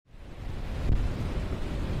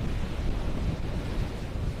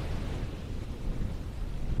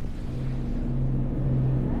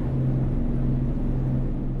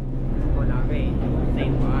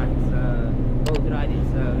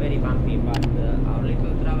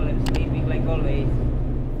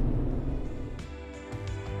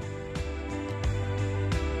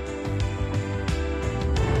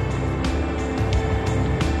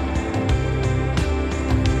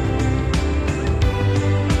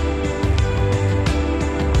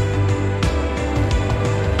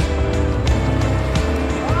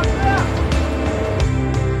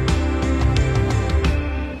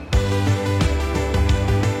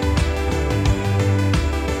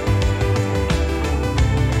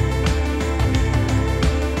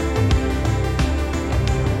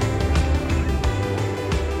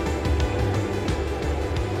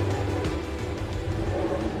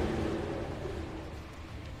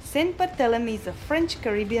Saint Barthélemy is a French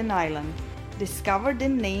Caribbean island, discovered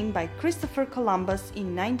and named by Christopher Columbus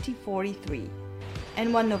in 1943,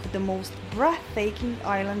 and one of the most breathtaking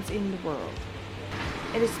islands in the world.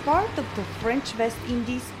 It is part of the French West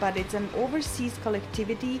Indies, but it's an overseas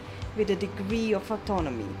collectivity with a degree of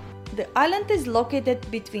autonomy. The island is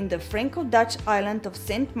located between the Franco-Dutch island of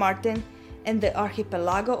Saint Martin and the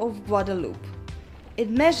archipelago of Guadeloupe.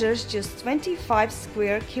 It measures just 25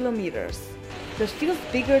 square kilometers, but feels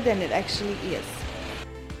bigger than it actually is.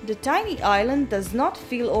 The tiny island does not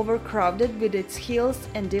feel overcrowded with its hills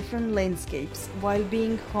and different landscapes, while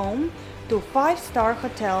being home to 5-star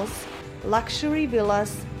hotels, luxury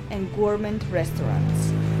villas, and gourmet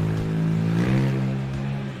restaurants.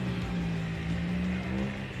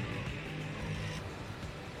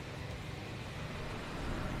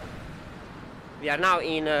 We are now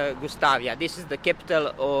in Gustavia. This is the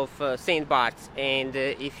capital of St. Barts, and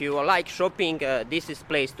if you like shopping, this is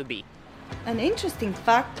place to be. An interesting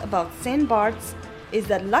fact about St. Barts is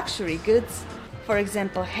that luxury goods, for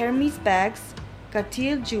example Hermes bags,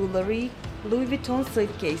 Cartier jewelry, Louis Vuitton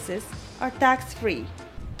suitcases, are tax-free,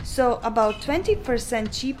 so about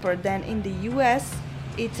 20% cheaper than in the US,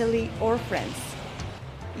 Italy or France.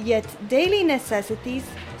 Yet daily necessities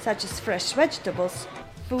such as fresh vegetables,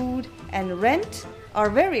 food and rent are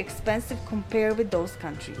very expensive compared with those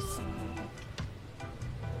countries.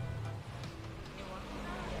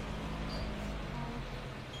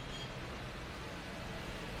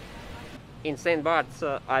 In St. Barts,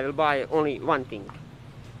 I will buy only one thing,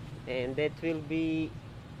 and that will be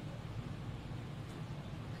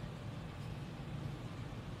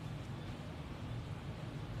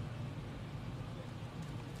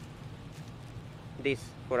this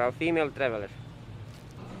for our female traveler.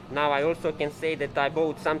 Now I also can say that I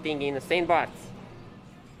bought something in St. Barts.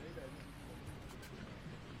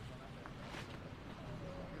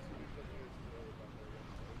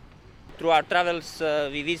 Through our travels,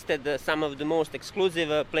 we visited some of the most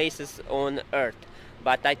exclusive places on Earth.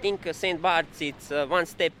 But I think St. Barts it's one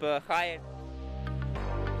step higher.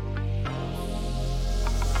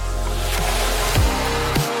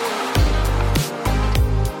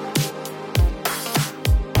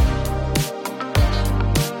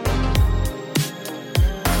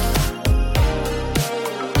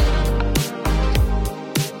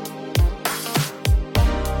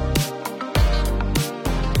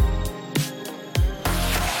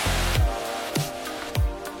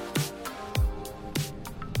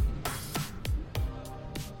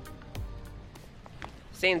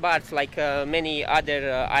 St. Barts, like many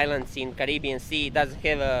other islands in Caribbean Sea, doesn't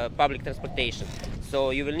have public transportation.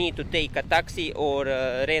 So you will need to take a taxi or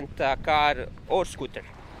rent a car or scooter.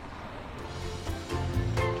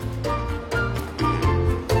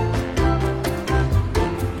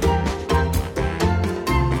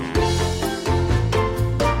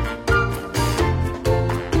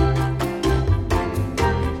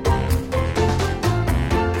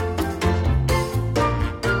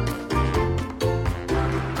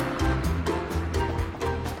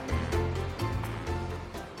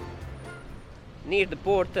 Near the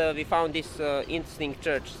port we found this interesting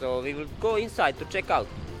church, so we will go inside to check out.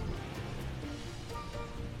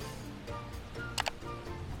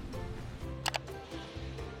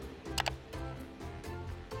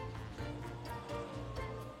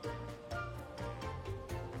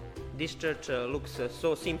 This church looks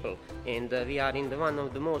so simple, and we are in one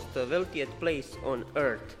of the most wealthiest place on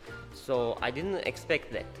earth, so I didn't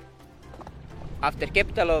expect that. After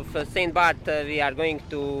capital of St. Barts, we are going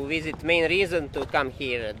to visit main reason to come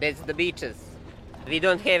here, that's the beaches. We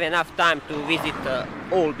don't have enough time to visit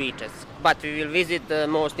all beaches, but we will visit the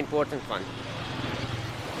most important one.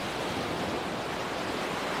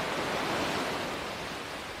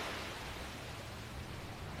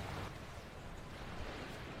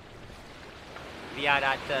 We are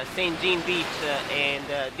at St.Jean Beach, and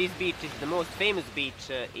this beach is the most famous beach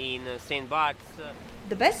in St. Barts.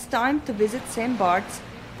 The best time to visit St. Barts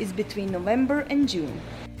is between November and June,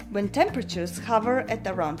 when temperatures hover at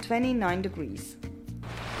around 29 degrees.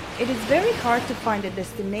 It is very hard to find a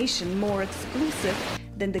destination more exclusive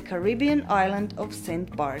than the Caribbean island of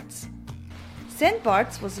St. Barts. St.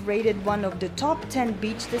 Barts was rated one of the top 10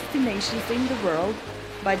 beach destinations in the world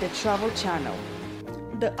by the Travel Channel.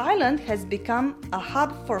 The island has become a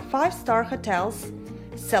hub for 5-star hotels,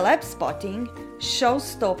 celeb spotting,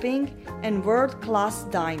 show-stopping, and world-class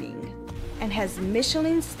dining, and has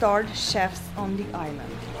Michelin-starred chefs on the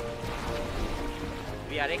island.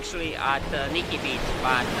 We are actually at Nikki Beach,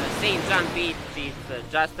 but St.Jean Beach is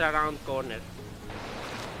just around the corner.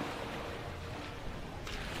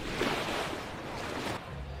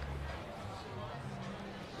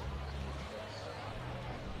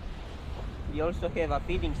 we also have a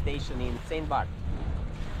feeding station in St. Bart.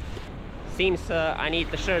 Seems I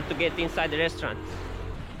need the shirt to get inside the restaurant.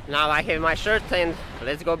 Now I have my shirt and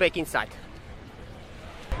let's go back inside.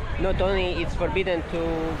 Not only it's forbidden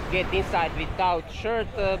to get inside without shirt,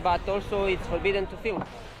 but also it's forbidden to film.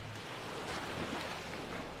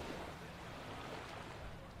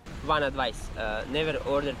 One advice, never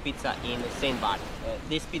order pizza in St. Bart.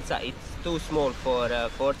 This pizza is too small for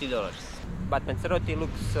 $40, but Pensarotti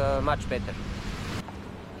looks much better.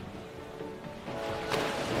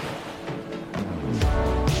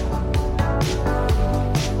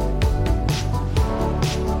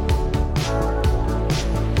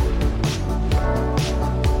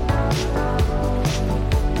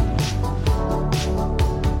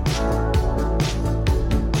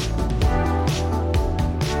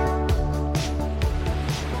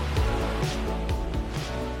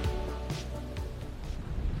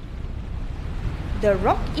 The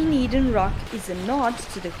Rock in Eden Rock is a nod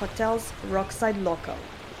to the hotel's rockside local,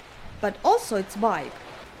 but also its vibe,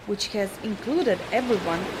 which has included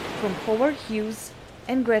everyone from Howard Hughes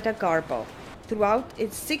and Greta Garbo throughout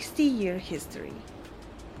its 60-year history.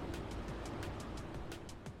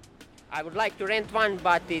 I would like to rent one,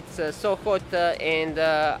 but it's so hot and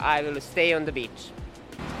I will stay on the beach.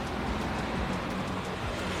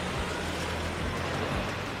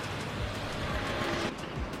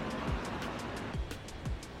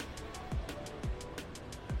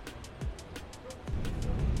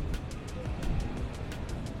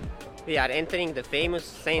 We are entering the famous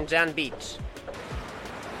St.Jean Beach.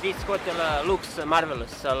 This hotel looks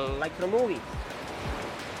marvelous, like from movies.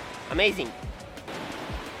 Amazing.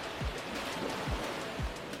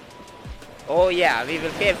 Oh yeah, we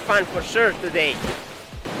will have fun for sure today.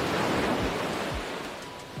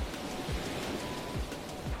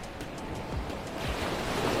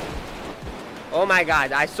 Oh my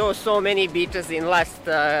god, I saw so many beaches in last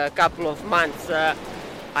couple of months.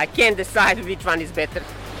 I can't decide which one is better.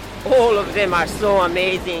 All of them are so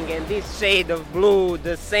amazing, and this shade of blue,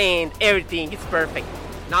 the sand, everything is perfect.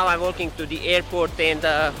 Now I'm walking to the airport and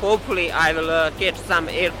hopefully I will catch some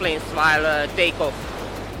airplanes while take off.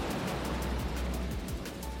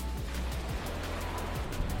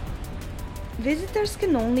 Visitors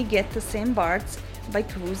can only get to St. Barts by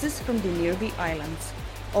cruises from the nearby islands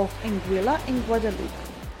of Anguilla and Guadalupe,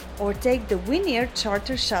 or take the Win Air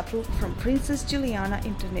charter shuttle from Princess Juliana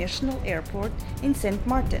International Airport in St.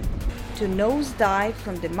 Martin to nosedive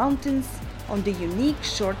from the mountains on the unique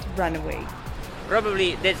short runway.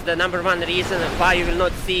 Probably that's the number one reason why you will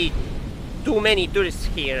not see too many tourists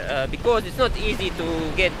here, because it's not easy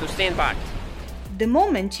to get to St. Bart. The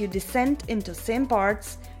moment you descend into St.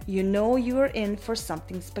 Barts, you know you are in for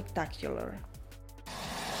something spectacular.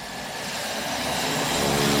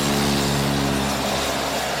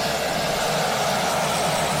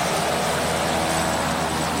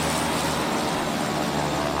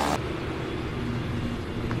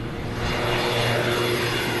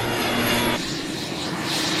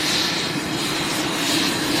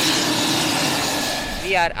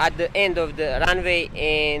 We are at the end of the runway,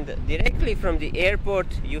 and directly from the airport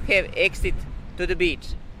you have exit to the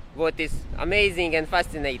beach. What is amazing and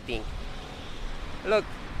fascinating. Look,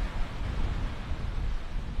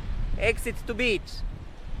 exit to beach.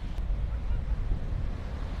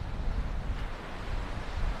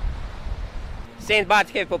 St. Bart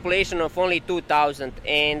have population of only 2,000,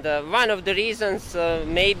 and one of the reasons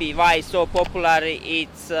maybe why it's so popular,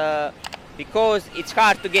 it's because it's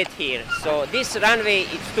hard to get here. So this runway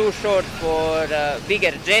is too short for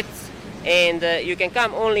bigger jets, and you can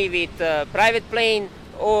come only with private plane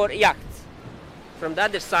or yachts. From the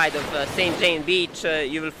other side of St.Jean Beach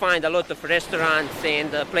you will find a lot of restaurants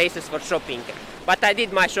and places for shopping. But I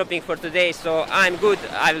did my shopping for today, so I'm good.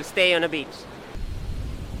 I will stay on the beach.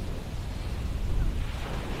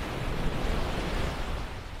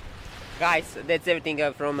 Guys, that's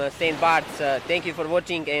everything from St. Bart's. Thank you for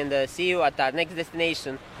watching, and see you at our next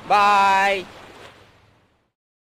destination. Bye!